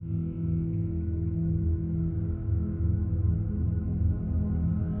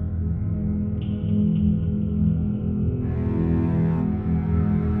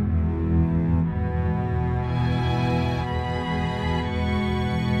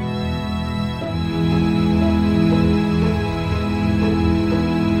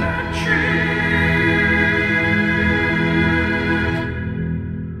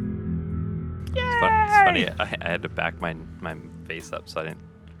had to back my face up so I didn't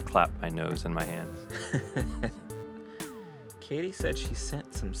clap my nose in my hands. Katie said she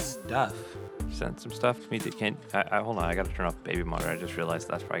sent some stuff. Sent some stuff to me. Hold on, I gotta turn off baby monitor. I just realized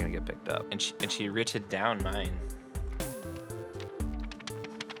that's probably gonna get picked up. And she written down mine.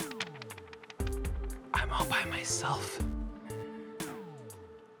 I'm all by myself.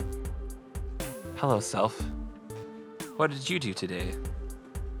 Hello, self. What did you do today?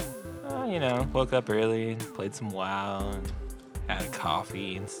 Woke up early, played some WoW, and had a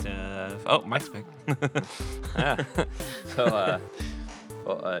coffee and stuff. Oh, Mike's back. Yeah. So,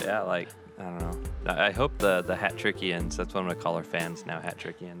 yeah, like, I don't know. I hope the Hat Trickians, that's what I'm going to call our fans now, Hat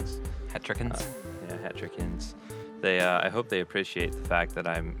Trickians. Hat Trickins? Yeah, Hat Trickians. I hope they appreciate the fact that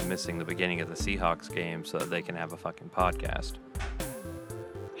I'm missing the beginning of the Seahawks game so that they can have a fucking podcast.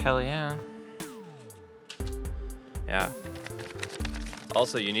 Hell yeah. Yeah.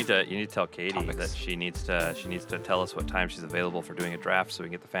 Also, you need to tell Katie Topics. that she needs to tell us what time she's available for doing a draft so we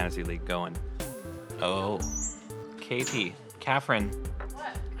can get the fantasy league going. Oh. Katie. Catherine.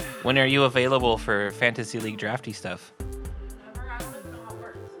 What? When are you available for Fantasy League drafty stuff? Never. I don't even know how it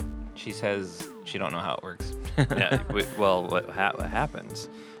works. She says she don't know how it works. Yeah. What happens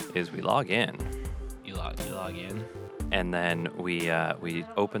is we log in. You log in. And then we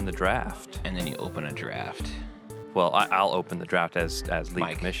open the draft. And then you open a draft. Well, I'll open the draft as league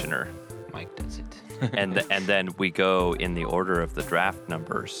Mike. commissioner. Mike does it. and then we go in the order of the draft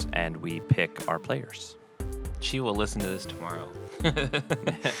numbers and we pick our players. She will listen to this tomorrow.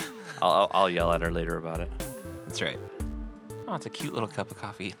 I'll yell at her later about it. That's right. Oh, it's a cute little cup of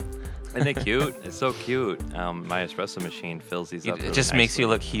coffee. Isn't it cute? It's so cute. My espresso machine fills these up. It just makes you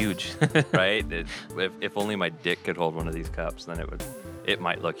look huge. Right? If only my dick could hold one of these cups, then it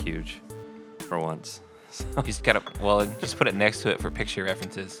might look huge for once. So. You just just put it next to it for picture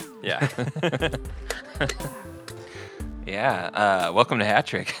references. Yeah. Yeah. Welcome to Hat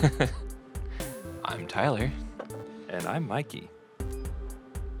Trick. I'm Tyler. And I'm Mikey.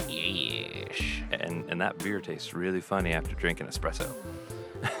 Yes. And that beer tastes really funny after drinking espresso.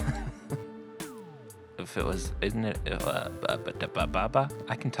 If it was, isn't it?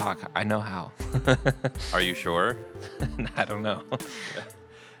 I can talk. I know how. Are you sure? I don't know.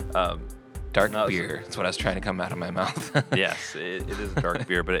 Dark No, beer. That's what I was trying to come out of my mouth. Yes, it is a dark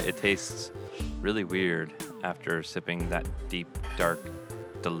beer, but it tastes really weird after sipping that deep, dark,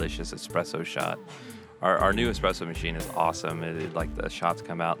 delicious espresso shot. Our new espresso machine is awesome. Like the shots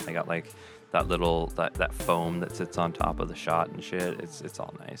come out, they got like that foam that sits on top of the shot and shit. It's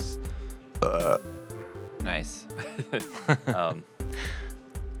all nice. Nice.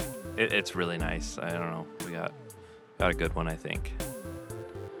 It's really nice. I don't know. We got a good one, I think.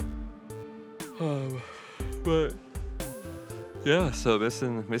 But yeah, so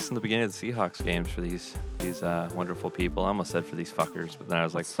missing the beginning of the Seahawks games for these wonderful people. I almost said for these fuckers, but then I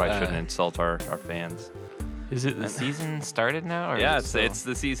was like, probably shouldn't insult our fans. Is it the season started now? Or Yeah, is it it's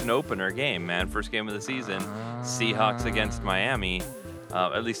the season opener game, man. First game of the season. Seahawks against Miami.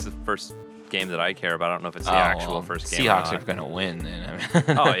 At least the first game that I care about. I don't know if it's the actual first game. Seahawks are gonna win. Then.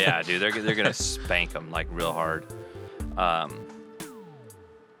 Oh yeah, dude, they're gonna spank them like real hard.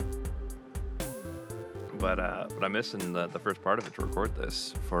 But I'm missing the first part of it to record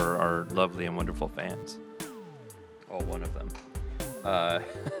this for our lovely and wonderful fans. Oh, one of them.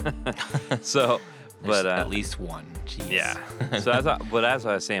 But at least one. Jeez. Yeah. So as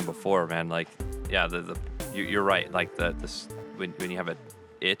I was saying before, man, like, yeah, you're right. Like when you have an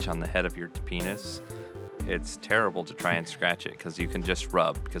itch on the head of your penis, it's terrible to try and scratch it because you can just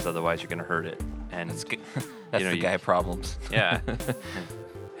rub because otherwise you're gonna hurt it. And that's the guy problems. Yeah.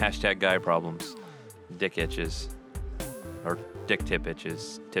 Hashtag guy problems. Dick itches. Or dick tip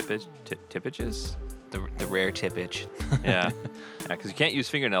itches. Tip itches? The rare tip itch. Yeah. Because you can't use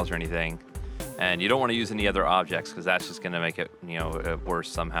fingernails or anything. And you don't want to use any other objects because that's just going to make it, worse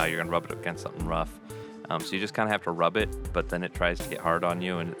somehow. You're going to rub it against something rough. So you just kind of have to rub it, but then it tries to get hard on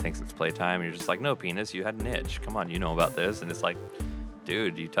you and it thinks it's playtime. And you're just like, no, penis, you had an itch. Come on, you know about this. And it's like,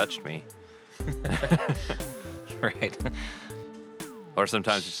 dude, you touched me. Right. Or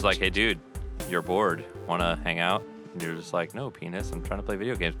sometimes it's just like, hey, dude, you're bored. Want to hang out? And you're just like, no, penis, I'm trying to play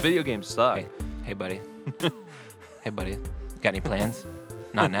video games. Video games suck. Hey, buddy. Hey, buddy. Got any plans?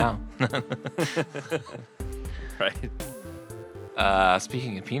 Not now. Right.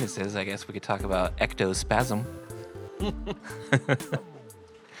 Speaking of penises, I guess we could talk about ectospasm.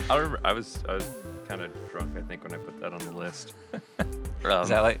 I remember I was kind of drunk, I think, when I put that on the list. Is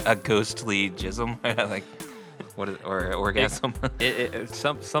that like a ghostly jism? Like, what is, or orgasm?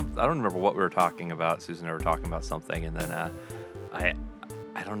 Some I don't remember what we were talking about. Susan and I were talking about something, and then I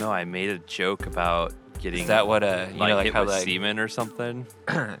don't know. I made a joke about getting Is that what you know, like hit how with like semen or something.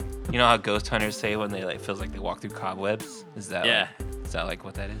 you know how ghost hunters say when they like feels like they walk through cobwebs? Is that Yeah. is that like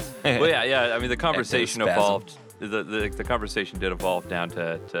what that is? Well, yeah. I mean, the conversation Ectospasm. evolved. The conversation did evolve down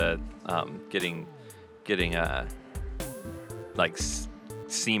to getting like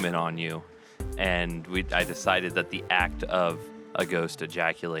semen on you, and I decided that the act of a ghost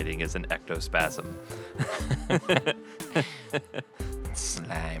ejaculating is an ectospasm.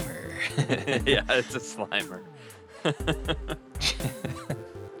 Slimer. Yeah, it's a slimer.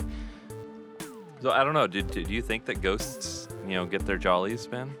 So I don't know. Do you think that ghosts, get their jollies,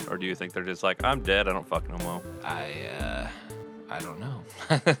 man, or do you think they're just like, I'm dead, I don't fuck no more? I don't know.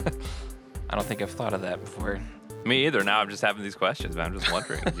 I don't think I've thought of that before. Me either. Now I'm just having these questions, man. I'm just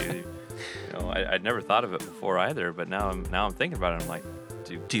wondering. I'd never thought of it before either, but now I'm thinking about it. I'm like,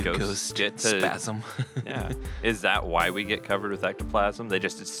 do ghosts get to spasm? Yeah. Is that why we get covered with ectoplasm? They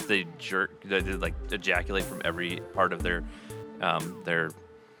like ejaculate from every part of their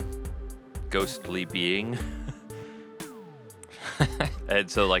ghostly being. And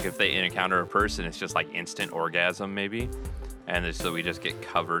so like if they encounter a person, it's just like instant orgasm maybe. And so we just get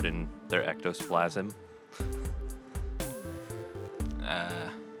covered in their ectoplasm.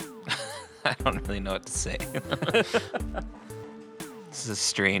 I don't really know what to say. This is a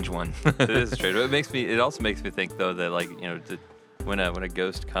strange one. It is strange. It also makes me think though that like, when a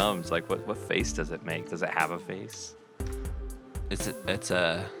ghost comes, like what face does it make? Does it have a face? It's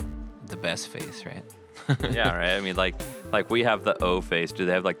the best face, right? Yeah, right. I mean, like we have the O face. Do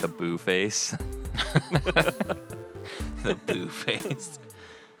they have like the boo face? The boo face.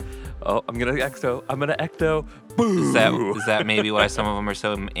 Oh, I'm gonna ecto. Boo. Is that maybe why some of them are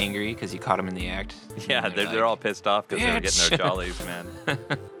so angry? Because you caught them in the act? Yeah, they're all pissed off because they were getting their Bitch. jollies, man.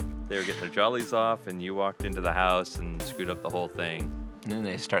 They were getting their jollies off, and you walked into the house and screwed up the whole thing. And then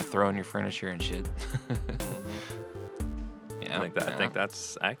they start throwing your furniture and shit. Yeah, I think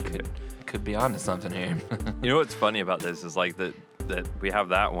that's accurate. could be onto something here. You know what's funny about this is like that we have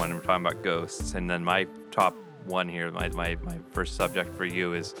that one. And we're talking about ghosts, and then my top one here, my first subject for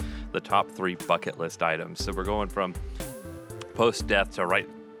you is the top 3 bucket list items. So we're going from post-death to right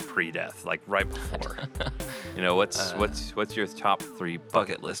pre-death, like right before. What's your top 3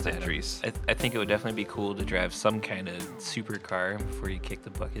 bucket list entries? I think it would definitely be cool to drive some kind of supercar before you kick the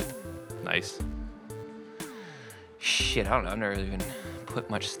bucket. Nice. Shit, I don't know. I've never even put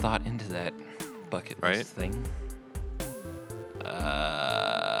much thought into that bucket list thing.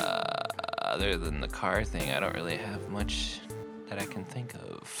 Other than the car thing, I don't really have much that I can think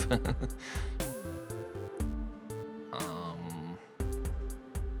of.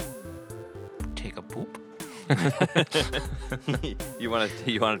 Take a poop. You want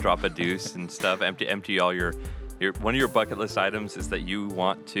to drop a deuce and stuff. Empty all your one of your bucket list items is that you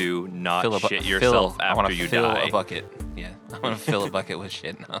want to not shit yourself after you fill die. a bucket. Yeah, I want to fill a bucket with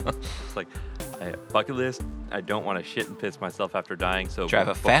shit now. It's like bucket list. I don't want to shit and piss myself after dying. So Drive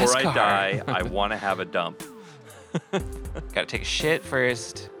a before fast I car. die, I want to have a dump. Gotta take a shit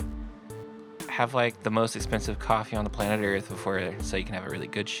first. Have like the most expensive coffee on the planet Earth so you can have a really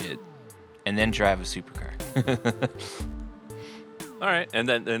good shit, and then drive a supercar. All right, and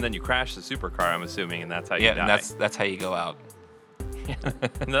then you crash the supercar. I'm assuming, and that's how you die. And that's how you go out.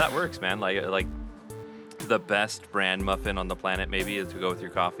 No, that works, man. Like the best brand muffin on the planet maybe is to go with your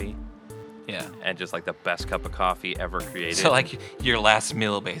coffee. Yeah. And just like the best cup of coffee ever created. So like your last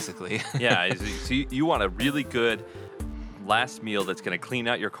meal, basically. Yeah. So you want a really good last meal that's going to clean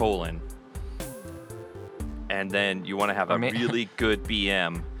out your colon, and then you want to have a really good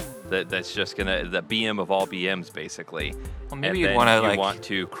BM that's just gonna the BM of all BMs, basically. Well, maybe and you'd then want you want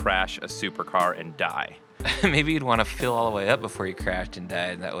to crash a supercar and die. Maybe you'd want to fill all the way up before you crashed and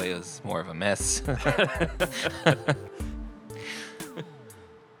died. That way it was more of a mess.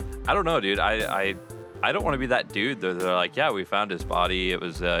 I don't know, dude. I don't want to be that dude. They're like, yeah, we found his body. It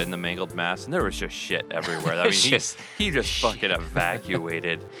was in the mangled mass, and there was just shit everywhere. I mean, he just fucking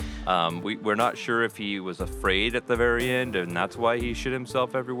evacuated. We're not sure if he was afraid at the very end, and that's why he shit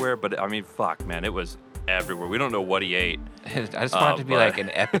himself everywhere. But I mean, fuck, man, it was everywhere. We don't know what he ate. I just want it to be like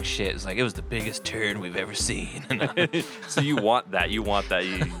an epic shit. It's like it was the biggest turn we've ever seen. So you want that. You want that.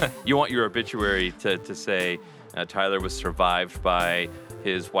 You want your obituary to say Tyler was survived by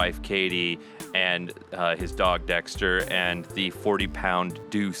his wife Katie and his dog Dexter and the 40-pound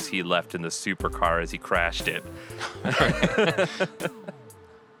deuce he left in the supercar as he crashed it.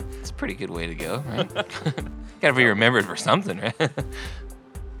 It's a pretty good way to go, right? Gotta be remembered for something, right? I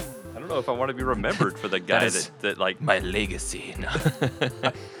don't know if I want to be remembered for the guy that like my legacy. No.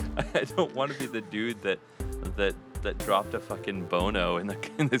 I don't want to be the dude that that dropped a fucking Bono in the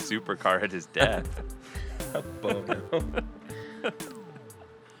supercar at his death. A Bono.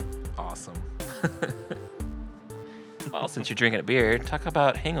 Awesome. Well, since you're drinking a beer, talk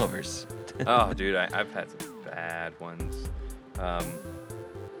about hangovers. Oh, dude, I've had some bad ones.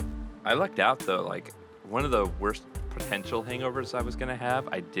 I lucked out though. Like one of the worst potential hangovers I was gonna have,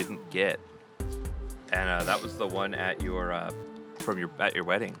 I didn't get, and that was the one at your at your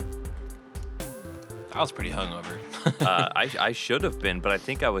wedding. I was pretty hungover. I should have been, but I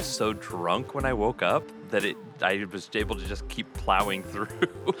think I was so drunk when I woke up that I was able to just keep plowing through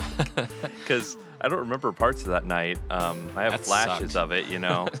because I don't remember parts of that night. I have That flashes sucked. of it, you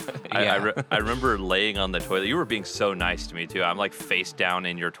know. Yeah. I remember laying on the toilet. You were being so nice to me too. I'm like face down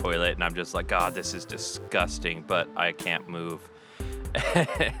in your toilet, and I'm just like, God, this is disgusting, but I can't move.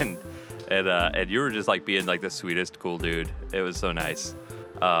 and you were just like being like the sweetest, cool dude. It was so nice.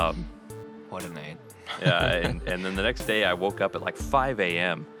 What a night. Yeah, and then the next day I woke up at like 5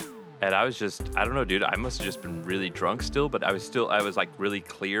 a.m. and I was just, I don't know, dude. I must have just been really drunk still, but I was like really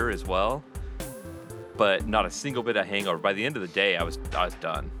clear as well. But not a single bit of hangover. By the end of the day, I was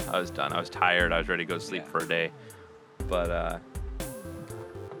done. I was done. I was tired. I was ready to go to sleep Yeah. for a day. But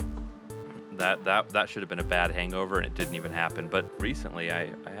that should have been a bad hangover, and it didn't even happen. But recently,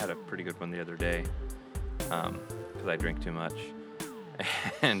 I had a pretty good one the other day because I drink too much.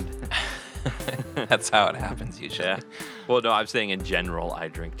 And That's how it happens usually. yeah. Well, no, I'm saying in general, I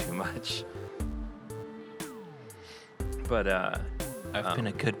drink too much. But I've been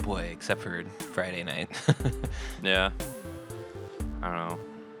a good boy except for Friday night. yeah, I don't know.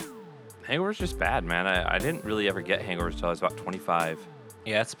 Hangovers just bad, man. I didn't really ever get hangovers until I was about 25.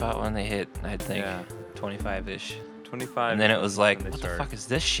 Yeah, that's about when they hit, I think, Yeah. 25-ish. 25. And then it was like, when they what the start. fuck is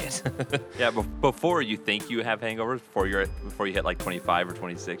this shit? Yeah, before you think you have hangovers, before you hit like 25 or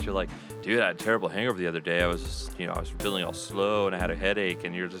 26, you're like, dude, I had a terrible hangover the other day. I was feeling all slow and I had a headache.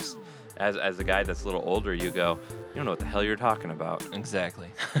 And you're just, as a guy that's a little older, you go, you don't know what the hell you're talking about. Exactly.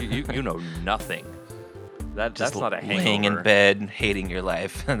 You know nothing. That's Just not a hangover. laying in bed, hating your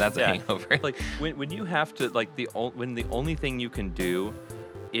life. That's a Yeah. hangover. Like when you have to like when the only thing you can do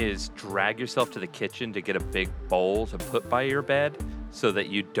is drag yourself to the kitchen to get a big bowl to put by your bed so that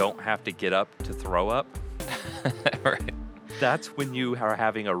you don't have to get up to throw up. Right. That's when you are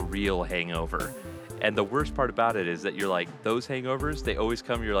having a real hangover. And the worst part about it is that you're like, those hangovers, they always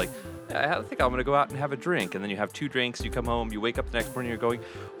come, you're like, I think I'm going to go out and have a drink. And then you have 2 drinks, you come home, you wake up the next morning, you're going,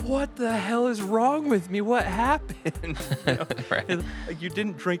 what the hell is wrong with me? What happened? You know? Right. And, like, you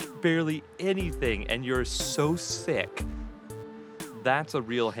didn't drink barely anything and you're so sick. That's a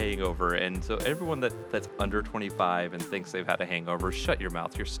real hangover. And so everyone that's under 25 and thinks they've had a hangover, shut your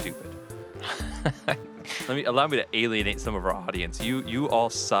mouth. You're stupid. Allow me to alienate some of our audience. You all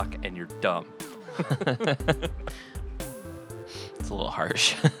suck and you're dumb. It's a little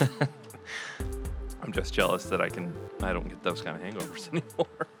harsh. I'm just jealous that I don't get those kind of hangovers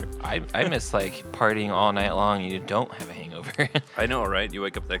anymore. I miss like partying all night long and you don't have a hangover. I know, right? You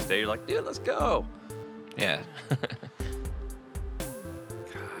wake up the next day, you're like, dude, let's go. Yeah.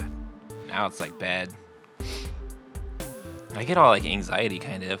 God. Now it's like bad. I get all like anxiety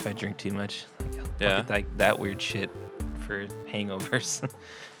kind of if I drink too much. Yeah. Look at like that weird shit for hangovers.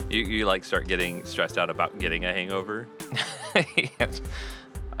 You like start getting stressed out about getting a hangover. Yes.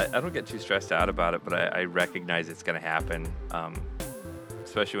 I don't get too stressed out about it, but I recognize it's gonna happen.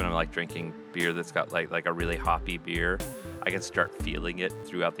 Especially when I'm like drinking beer that's got like a really hoppy beer. I can start feeling it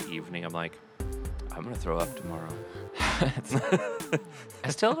throughout the evening. I'm like, I'm gonna throw up tomorrow. I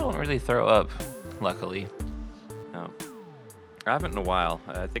still don't really throw up, luckily. No, I haven't in a while.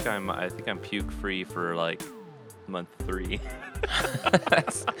 I think I'm puke free for like month 3.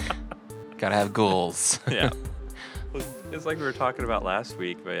 Gotta have goals. Yeah. It's like we were talking about last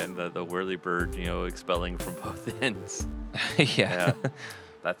week, man. The whirlybird, expelling from both ends. Yeah.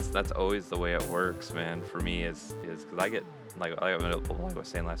 That's always the way it works, man. For me, is because I get like I was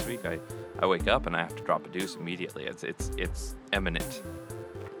saying last week, I wake up and I have to drop a deuce immediately. It's imminent.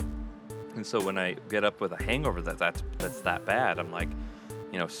 And so when I get up with a hangover that's that bad, I'm like,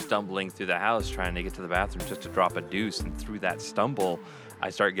 stumbling through the house trying to get to the bathroom just to drop a deuce, and through that stumble, I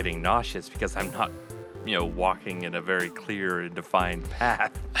start getting nauseous because I'm not, walking in a very clear and defined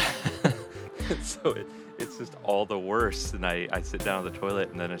path. So it's just all the worse. And I sit down on the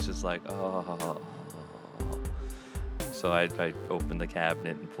toilet and then it's just like, oh. So I open the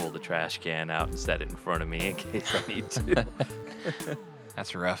cabinet and pull the trash can out and set it in front of me in case I need to.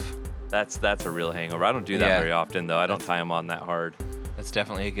 That's rough. That's a real hangover. I don't do that Yeah. very often though. I don't tie them on that hard. That's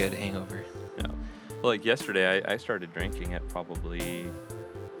definitely a good hangover. Yeah. Well, like yesterday, I started drinking at probably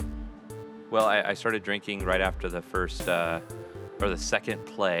Well, I started drinking right after the first or the second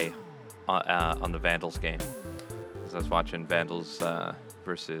play on the Vandals game. 'Cause I was watching Vandals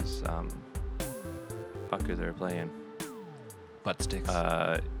versus fuck who they were playing. Butt sticks.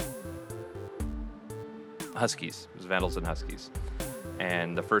 Huskies. It was Vandals and Huskies.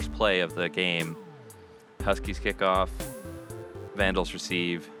 And the first play of the game, Huskies kick off, Vandals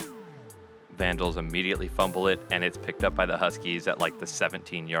receive, Vandals immediately fumble it, and it's picked up by the Huskies at like the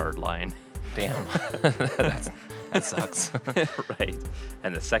 17-yard line. Damn. That sucks. Right.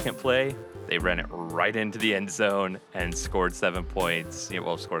 And the second play, they ran it right into the end zone and scored 7 points.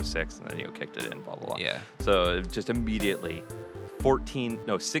 Scored 6, and then kicked it in, blah, blah, blah. Yeah. So just immediately,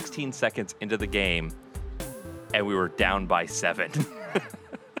 16 seconds into the game, and we were down by 7.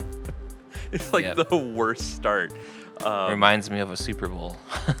 It's like Yep. the worst start. Reminds me of a Super Bowl.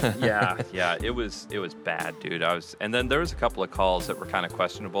 yeah, it was bad, dude. And then there was a couple of calls that were kind of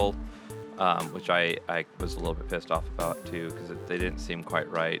questionable, which I was a little bit pissed off about too, because they didn't seem quite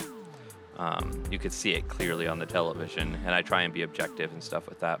right. You could see it clearly on the television, and I try and be objective and stuff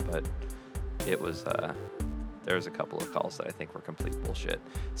with that, but it was there was a couple of calls that I think were complete bullshit.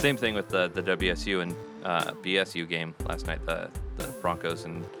 Same thing with the WSU and BSU game last night. The Broncos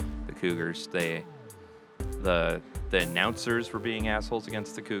and the Cougars. The announcers were being assholes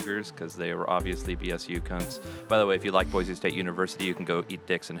against the Cougars because they were obviously BSU cunts. By the way, if you like Boise State University, you can go eat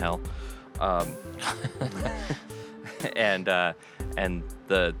dicks in hell. And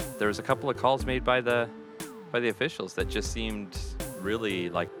there was a couple of calls made by the officials that just seemed really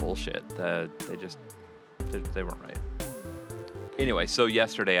like bullshit. They weren't right. Anyway, so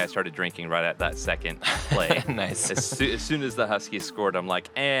yesterday I started drinking right at that second play. Nice. As soon as the Huskies scored, I'm like,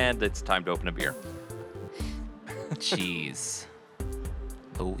 and it's time to open a beer. Cheese.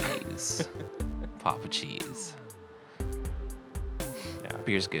 Louise. Papa cheese. Yeah,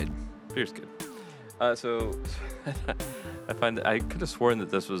 Beer's good. beer's good. So I find that I could have sworn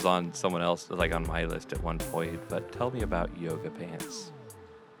that this was on someone else, like on my list at one point. But tell me about yoga pants.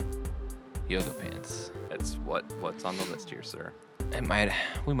 Yoga pants. That's what's on the list here, sir.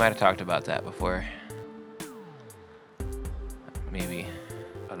 We might have talked about that before. Maybe.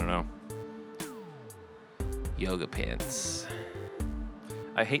 I don't know. Yoga pants.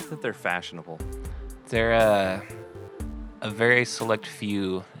 I hate that they're fashionable. They're a very select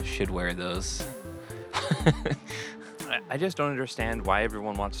few should wear those. I just don't understand why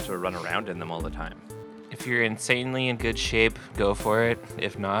everyone wants to run around in them all the time. If you're insanely in good shape, go for it.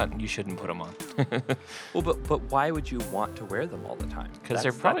 If not, you shouldn't put them on. Well, but why would you want to wear them all the time? Because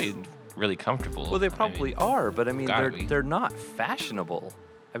they're probably really comfortable. Well, they probably are, but I mean, gotta be. they're not fashionable.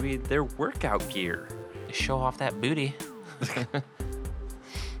 I mean, they're workout gear. They show off that booty.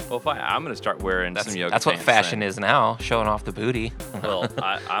 Well, fine. I'm gonna start wearing some yoga That's pants. what fashion is now, showing off the booty. Well,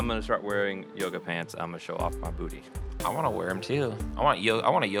 I'm gonna start wearing yoga pants. I'm gonna show off my booty. I want to wear them too. I want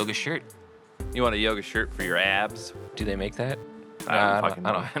a yoga shirt. You want a yoga shirt for your abs? Do they make that? I don't Nah, fucking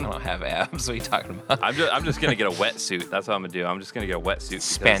I know. don't have abs. What are you talking about? I'm just gonna get a wetsuit. That's what I'm gonna do. I'm just gonna get a wetsuit.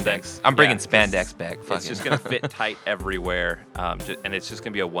 because then- Spandex. I'm bringing yeah, spandex back. Fuck It's it. just gonna fit tight everywhere, and it's just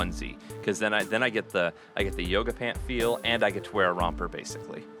gonna be a onesie. Because then I get the yoga pant feel, and I get to wear a romper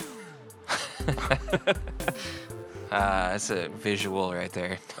basically. That's a visual right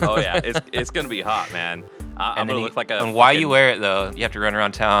there. Oh yeah, it's gonna be hot, man. I'm gonna look like a. And while you fucking- wear it though, you have to run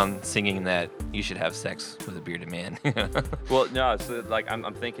around town singing that you should have sex with a bearded man. Well, no, it's like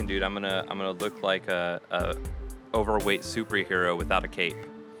I'm thinking, dude. I'm gonna look like a overweight superhero without a cape.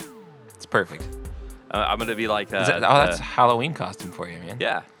 It's perfect. I'm gonna be like. That's a Halloween costume for you, man.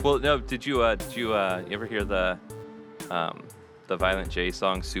 Yeah. Well, no. Did you you ever hear the Violent J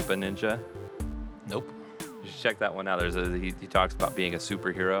song "Super Ninja"? Nope. You should check that one out. He talks about being a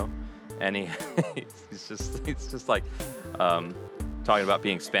superhero, and he's just like talking about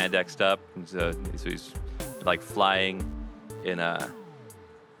being spandexed up. And so he's like flying in a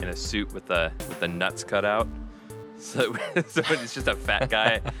suit with the nuts cut out. So it's just a fat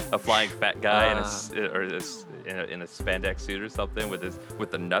guy, a flying fat guy in a spandex suit or something with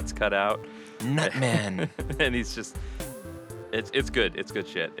the nuts cut out. Nutman. And he's just. It's good. It's good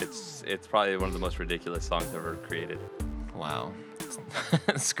shit. It's probably one of the most ridiculous songs ever created. Wow.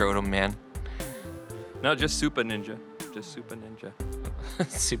 Scrotum man. No, just Super Ninja. Just Super Ninja.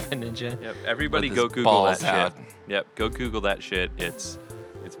 Super Ninja. Yep. Everybody With go his Google that balls out. shit. Yep. Go Google that shit. It's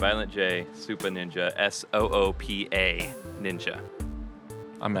Violent J, Super Ninja, SOOPA Ninja.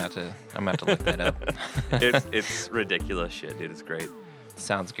 I'm about to look that up. It's ridiculous shit, dude. It's great.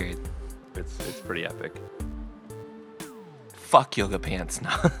 Sounds great. It's pretty epic. Fuck yoga pants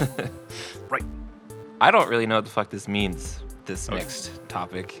now. Right. I don't really know what the fuck this means. This Okay. next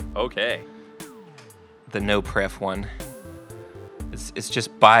topic. Okay. the no pref one. It's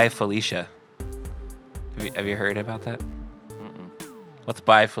just by Felicia. Have you heard about that? Mm-mm. What's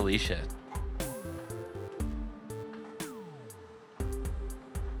by Felicia?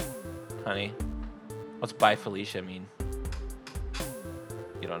 Honey, what's by Felicia mean?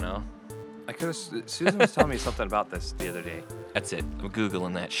 You don't know? I could have. Susan was telling me something about this the other day. That's it. I'm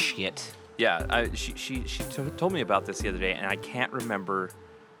Googling that shit. Yeah, she told me about this the other day, and I can't remember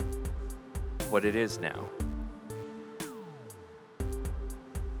what it is now.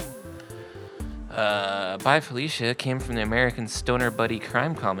 By Felicia came from the American stoner buddy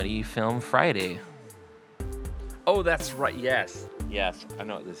crime comedy film Friday. Oh, that's right. Yes, I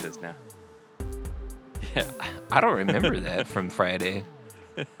know what this is now. Yeah, I don't remember that from Friday.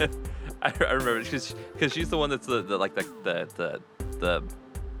 I remember because she's the one that's the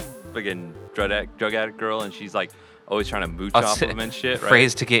friggin' drug addict girl, and she's like always trying to mooch off of him and shit. Right?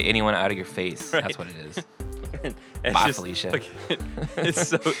 Phrase to get anyone out of your face. Right. That's what it is. and Bye, just, Felicia. like,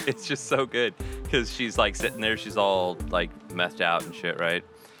 it's just so good because she's like sitting there, she's all like methed out and shit, right?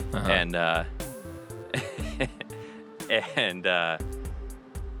 Uh-huh. And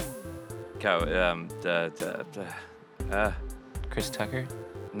Chris Tucker?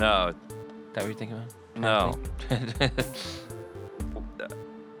 no, Is that what you're thinking no. about?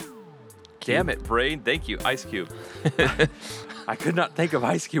 Damn it, brain. Thank you, Ice Cube. I could not think of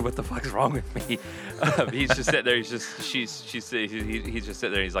Ice Cube. What the fuck's wrong with me? He's just sitting there. He's just just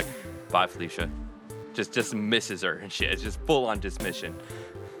sitting there. He's like, "Bye, Felicia." Just dismisses her and shit. It's just full on dismission.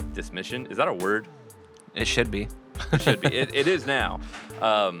 Dismission? Is that a word? It should be. It should be. It is now.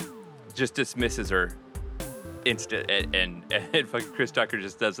 Just dismisses her instant, and fucking Chris Tucker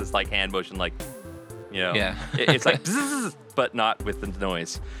just does this like hand motion, like, you know, Yeah. it's like, bzzz, but not with the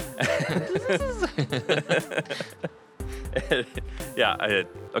noise. Yeah.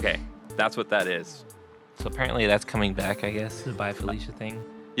 Okay, that's what that is. So apparently that's coming back, I guess, the By Felicia thing.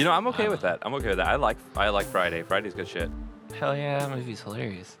 You know, I'm okay with that. I'm okay with that. I like Friday. Friday's good shit. Hell yeah, that movie's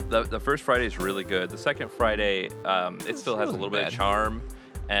hilarious. The first Friday is really good. The second Friday, it still has a little bit of bad. charm,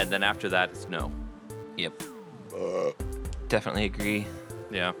 and then after that, it's no. Yep. Definitely agree.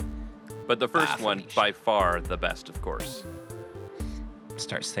 Yeah. But the first Bye, one, Felicia. by far, the best, of course.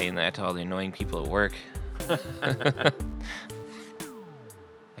 Start saying that to all the annoying people at work. Like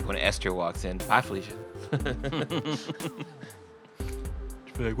when Esther walks in, bye, Felicia.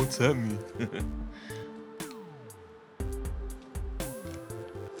 She'll be like, what's that mean?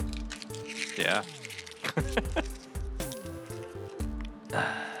 Yeah.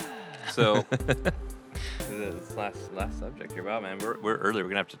 So, this last subject here, about man, we're early. We're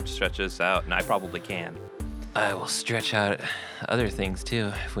gonna have to stretch this out, and I probably can. I will stretch out other things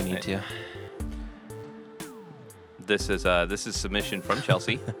too if we need to. This is submission from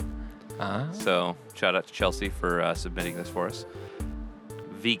Chelsea. So shout out to Chelsea for submitting this for us.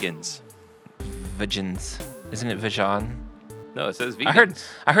 Vegans. Vegans. Isn't it Vegan? No, it says vegans.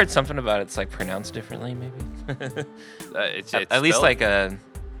 I heard something about it's like pronounced differently, maybe. It's At least spelled- like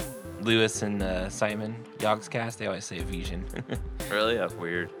Lewis and Simon Yogscast, they always say vegan. Really, that's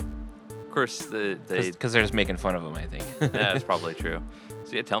weird. Of course, Because they're just making fun of them, I think. yeah, that's probably true.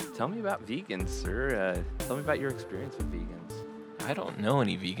 So yeah, tell me about vegans, sir. Tell me about your experience with vegans. I don't know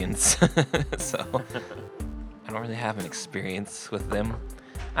any vegans, so I don't really have an experience with them.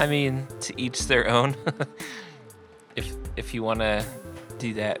 I mean, to each their own. If you want to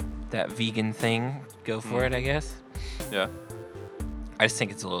do that vegan thing, go for it, I guess. Yeah. I just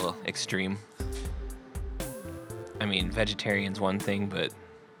think it's a little extreme. I mean, vegetarian's one thing, but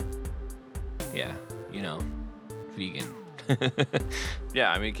yeah, you know, vegan.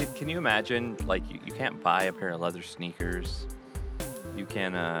 Yeah, I mean, can you imagine, like, you can't buy a pair of leather sneakers. You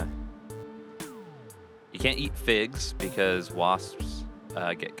can't eat figs because wasps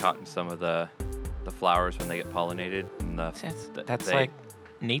get caught in some of the flowers when they get pollinated. And That's like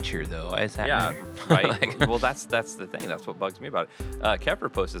nature, though. Why is that yeah, matter? right. Like- Well, that's the thing. That's what bugs me about it. Kepler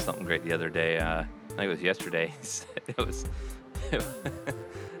posted something great the other day. I think it was yesterday. He said it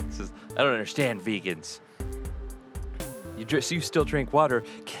says, I don't understand vegans. You still drink water.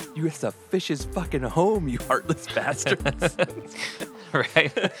 You it's a fish's fucking home, you heartless bastards.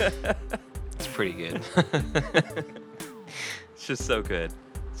 Right? It's pretty good. It's just so good.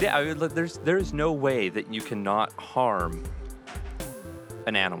 So yeah, I mean, look, there's no way that you cannot harm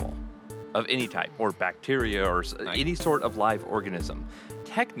an animal of any type, or bacteria, or any sort of live organism.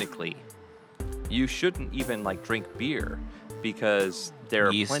 Technically, you shouldn't even like drink beer because there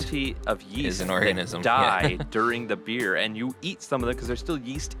are Yeast plenty of yeast an organism, that yeah. die during the beer, and you eat some of them because there's still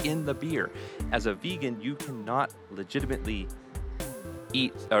yeast in the beer. As a vegan, you cannot legitimately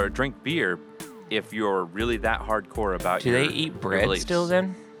eat or drink beer if you're really that hardcore about Do your they eat bread beliefs, still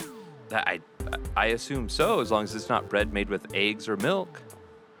then? that I assume so, as long as it's not bread made with eggs or milk.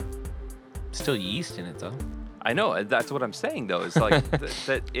 Still yeast in it though. I know, and that's what I'm saying though. It's like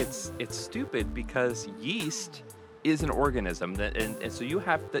that it's stupid because yeast is an organism that, and so you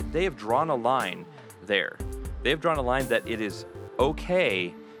have that they have drawn a line there. They have drawn a line that it is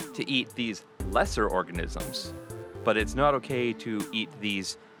okay to eat these lesser organisms, but it's not okay to eat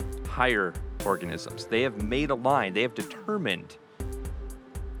these higher organisms. They have made a line. They have determined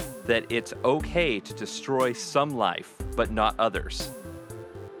that it's okay to destroy some life, but not others.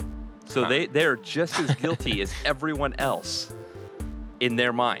 So they're just as guilty as everyone else in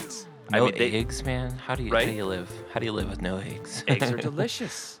their minds. No eggs, man. How do you Right? how do you live? How do you live with no eggs? Eggs are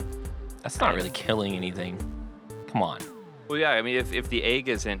delicious. That's not really killing anything. Come on. Well, yeah. I mean, if the egg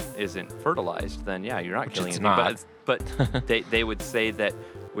isn't fertilized, then yeah, you're not Which killing it's anything. not. But they would say that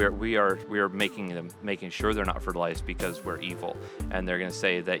we are making sure they're not fertilized because we're evil, and they're gonna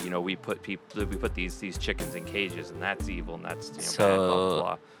say that we put these chickens in cages and that's evil and that's bad, blah, blah,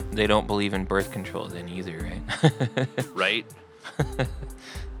 blah. They don't believe in birth control then either, right? Right?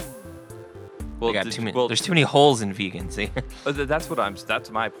 They got too many, there's too many holes in vegans. See?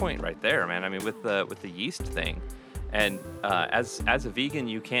 That's my point right there, man. I mean, with the yeast thing, and as a vegan,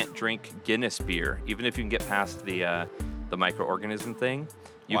 you can't drink Guinness beer, even if you can get past the microorganism thing.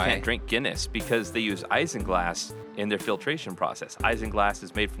 You Why? can't drink Guinness because they use isinglass in their filtration process. Isinglass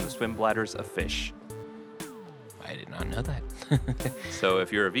is made from the swim bladders of fish. I did not know that. So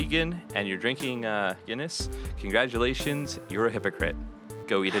if you're a vegan and you're drinking Guinness, congratulations, you're a hypocrite.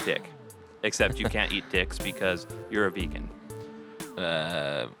 Go eat a dick. Except you can't eat dicks because you're a vegan.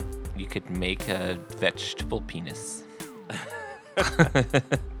 You could make a vegetable penis.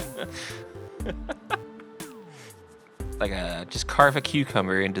 Just carve a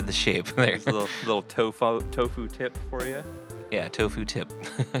cucumber into the shape there. There's a little tofu tip for you. Yeah, tofu tip.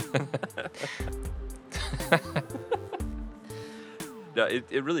 No,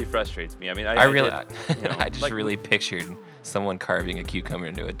 it really frustrates me. I mean, I I just like, really pictured someone carving a cucumber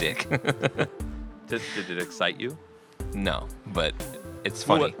into a dick. Did it excite you? No, but it's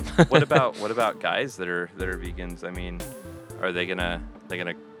funny. What about guys that are vegans? I mean, are they gonna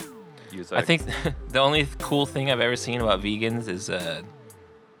use? I think the only cool thing I've ever seen about vegans is that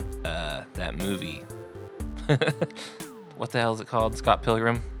movie. What the hell is it called? Scott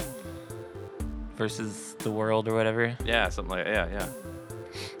Pilgrim versus the World or whatever. Yeah, something like yeah.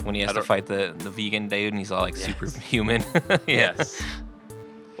 When he has to fight the vegan dude and he's all like Yes. superhuman. Yeah. Yes.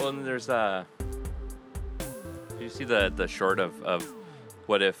 Well, and there's did you see the short of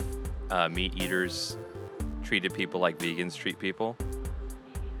what if meat eaters treated people like vegans treat people?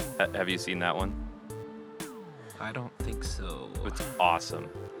 Have you seen that one? I don't think so. It's awesome.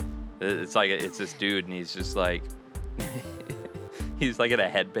 It's like it's this dude and he's just like he's like in a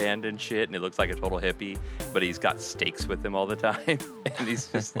headband and shit and he looks like a total hippie, but he's got steaks with him all the time and he's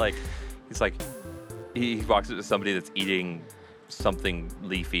just like he walks up to somebody that's eating something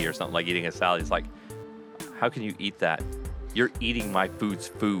leafy or something, like eating a salad. He's like, how can you eat that? You're eating my food's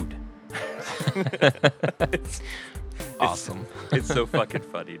food. It's Awesome. It's so fucking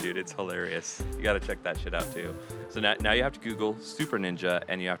funny, dude. It's hilarious. You got to check that shit out too. So now you have to Google Super Ninja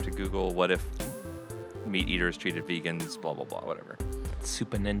and you have to Google what if meat eaters treated vegans, blah, blah, blah, whatever.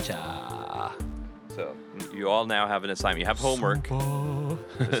 Super Ninja. So you all now have an assignment. You have homework.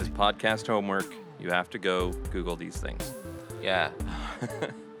 This is podcast homework. You have to go Google these things. Yeah.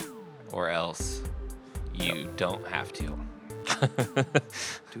 Or else you don't have to.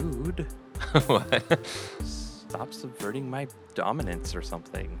 Dude, What? stop subverting my dominance or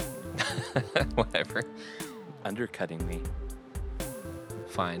something. Whatever. Undercutting me.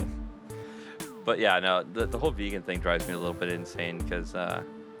 Fine. But yeah, no, the whole vegan thing drives me a little bit insane because, I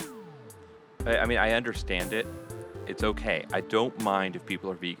mean, I understand it. It's okay. I don't mind if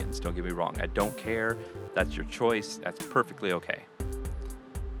people are vegans. Don't get me wrong. I don't care. That's your choice. That's perfectly okay.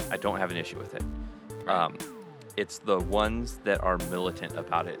 I don't have an issue with it. It's the ones that are militant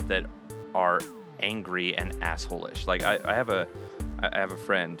about it that are angry and asshole-ish. Like I have a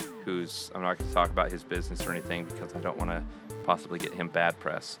friend who's, I'm not going to talk about his business or anything because I don't want to possibly get him bad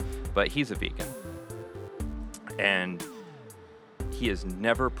press, but he's a vegan and he has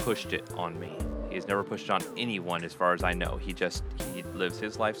never pushed it on me. He's never pushed it on anyone as far as I know. He lives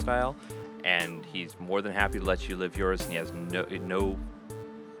his lifestyle and he's more than happy to let you live yours, and he has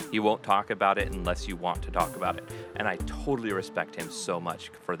he won't talk about it unless you want to talk about it. And I totally respect him so much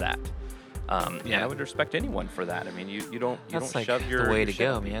for that. And I would respect anyone for that. I mean, you don't Like shove your the way your to shit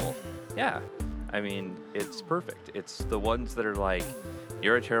go, on man. people. Yeah. I mean, it's perfect. It's the ones that are like,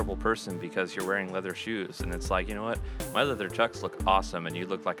 you're a terrible person because you're wearing leather shoes. And it's like, you know what? My leather chucks look awesome, and you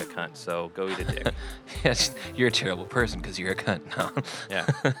look like a cunt. So go eat a dick. Yes, you're a terrible person because you're a cunt. No. Yeah.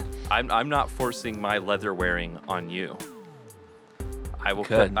 I'm not forcing my leather wearing on you. I will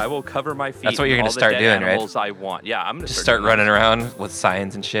Good. I will cover my feet. That's what you're with gonna all the start dead doing, right? animals I want. Yeah, I'm gonna Just start start doing running around with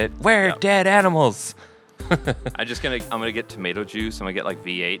signs and shit. Where Yeah. dead animals? that. I'm gonna get tomato juice. I'm gonna get like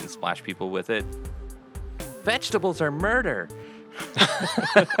V8 and splash people with it. Vegetables are murder.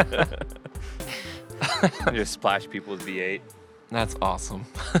 Just splash people with V8 That's awesome.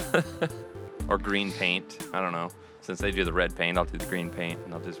 or green paint. I don't know. Since they do the red paint, I'll do the green paint,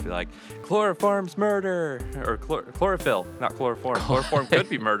 and I'll just be like, chloroform's murder, or chlorophyll, not chloroform. Chloroform could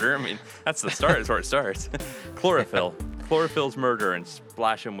be murder. I mean, that's the start. That's where it starts. Chlorophyll. Chlorophyll's murder, and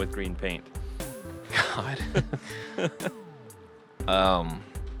splash them with green paint. God.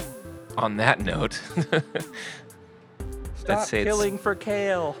 On that note, Stop say killing for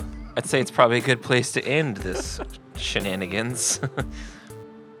kale. I'd say it's probably a good place to end this shenanigans.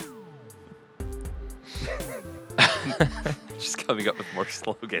 Just coming up with more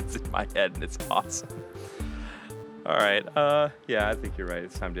slogans in my head, and it's awesome. All right. Yeah, I think you're right.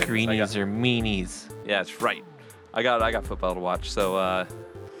 It's time to end this. Greenies or meanies. Yeah, it's right. I got football to watch. So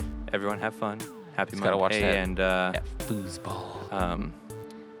everyone have fun. Happy Just Monday. gotta watch that. And Foosball.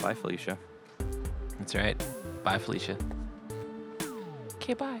 bye, Felicia. That's right. Bye, Felicia.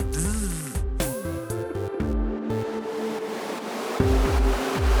 Okay, bye.